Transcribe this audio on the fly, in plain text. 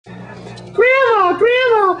Grandma,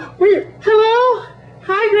 hello?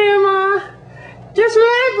 Hi, Grandma. Guess what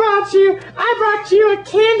I brought you? I brought you a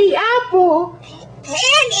candy apple.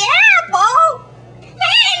 Candy apple?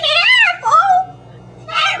 Candy apple?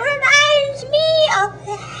 That reminds me of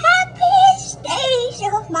the happiest days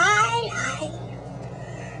of my life.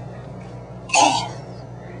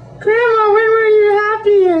 Grandma, when were you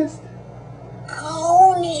happiest?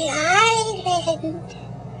 Coney Island.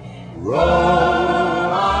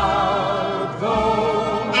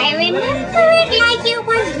 I remember it like it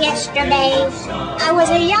was yesterday. I was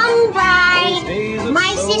a young bride.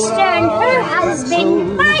 My sister and her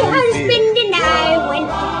husband, my husband and I went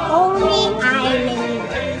to Coney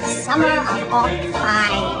Island, summer of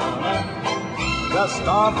 '05. Just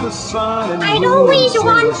off the sun and I'd always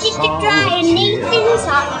wanted to try a Nathan's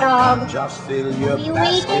hot dog. Just fill your We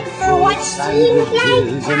waited for what seemed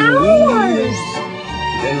like hours.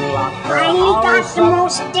 Finally got the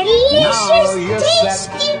most delicious,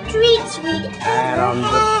 tasty treats we'd ever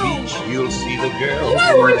had. You'll see the girl. And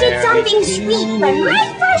I wanted something sweet, but my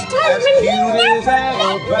first husband, he never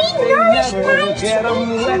let me nourish my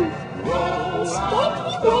children. Instead,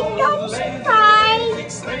 we went on some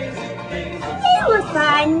rides. They were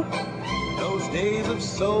fun. Those days of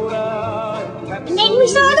soda. And then we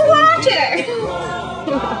saw the water.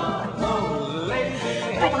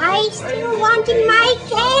 But I still wanted my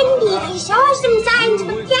candy. I saw some signs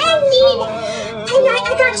for candy, and I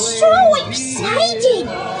got so excited. It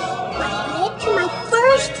led to my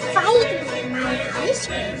first fight with my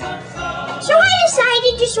husband. So I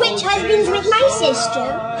decided to switch husbands with my sister.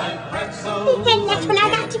 And that's when I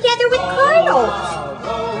got together with Carlos,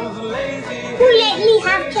 who let me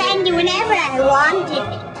have candy whenever I wanted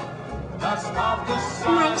it.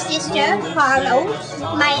 My sister, Carlos,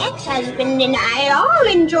 my ex-husband, and I all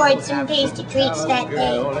enjoyed some tasty treats that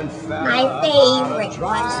day. My favorite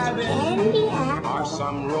was the candy apple.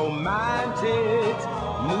 Some romantic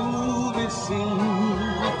movie scene.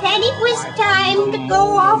 But then it was time to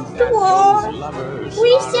go off to war.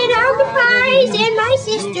 We said our goodbyes, and my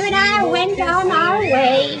sister and I went on our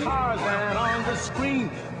way.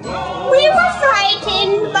 We were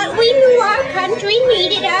frightened, but we knew our country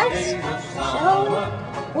needed us. So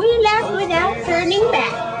we left without turning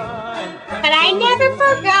back. But I never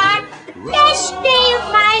forgot the best day of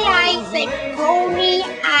my life at Coney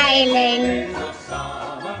Island.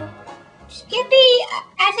 Skippy,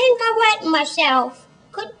 I think I wet myself.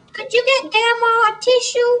 Could you get Grandma a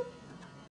tissue?